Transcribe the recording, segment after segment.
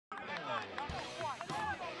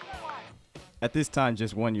At this time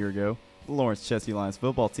just 1 year ago, the Lawrence Chessie Lions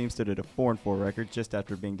football team stood at a 4-4 record just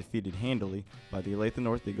after being defeated handily by the Olathe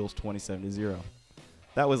North Eagles 27-0.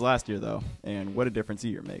 That was last year though, and what a difference a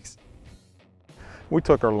year makes. We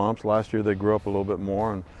took our lumps. Last year they grew up a little bit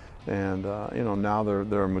more, and now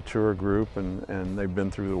they're a mature group, and they've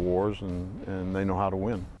been through the wars, and they know how to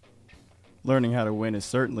win. Learning how to win is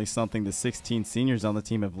certainly something the 16 seniors on the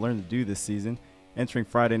team have learned to do this season. Entering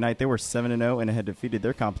Friday night, they were 7-0 and had defeated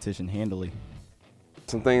their competition handily.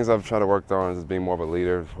 Some things I've tried to work on is being more of a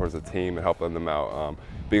leader towards the team and helping them out.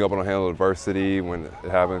 Being able to handle adversity when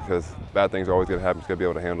it happens, because bad things are always going to happen. Just got to be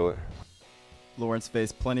able to handle it. Lawrence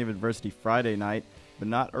faced plenty of adversity Friday night, but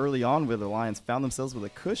not early on, where the Lions found themselves with a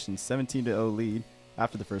cushion 17-0 lead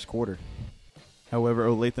after the first quarter. However,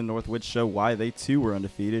 Olathe North would show why they too were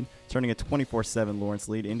undefeated, turning a 24-7 Lawrence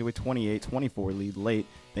lead into a 28-24 lead late,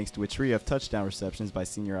 thanks to a trio of touchdown receptions by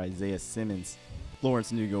senior Isaiah Simmons.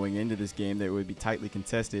 Lawrence knew going into this game that it would be tightly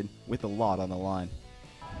contested, with a lot on the line.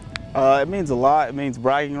 It means a lot. It means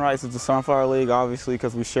bragging rights with the Sunflower League, obviously,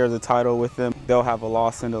 because we share the title with them. They'll have a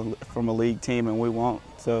loss from a league team, and we won't,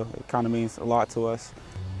 so it kind of means a lot to us.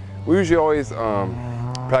 We usually always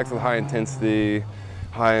practice with high intensity,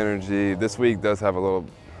 high energy. This week does have a little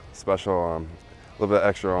special, a little bit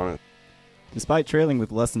extra on it. Despite trailing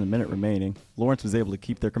with less than a minute remaining, Lawrence was able to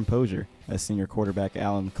keep their composure as senior quarterback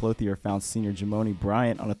Alan Clothier found senior Jamoni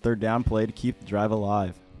Bryant on a third down play to keep the drive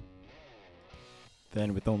alive.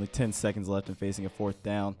 Then, with only 10 seconds left and facing a fourth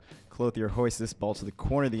down, Clothier hoists this ball to the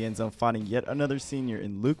corner of the end zone, finding yet another senior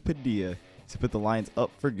in Luke Padilla to put the Lions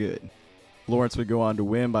up for good. Lawrence would go on to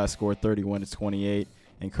win by a score of 31-28,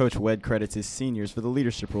 and Coach Wedd credits his seniors for the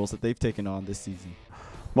leadership roles that they've taken on this season.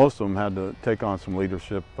 Most of them had to take on some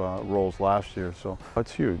leadership roles last year, so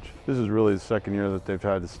that's huge. This is really the second year that they've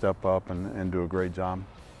had to step up and do a great job.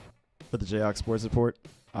 For the Jayhawk Sports Report,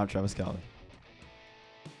 I'm Travis Colley.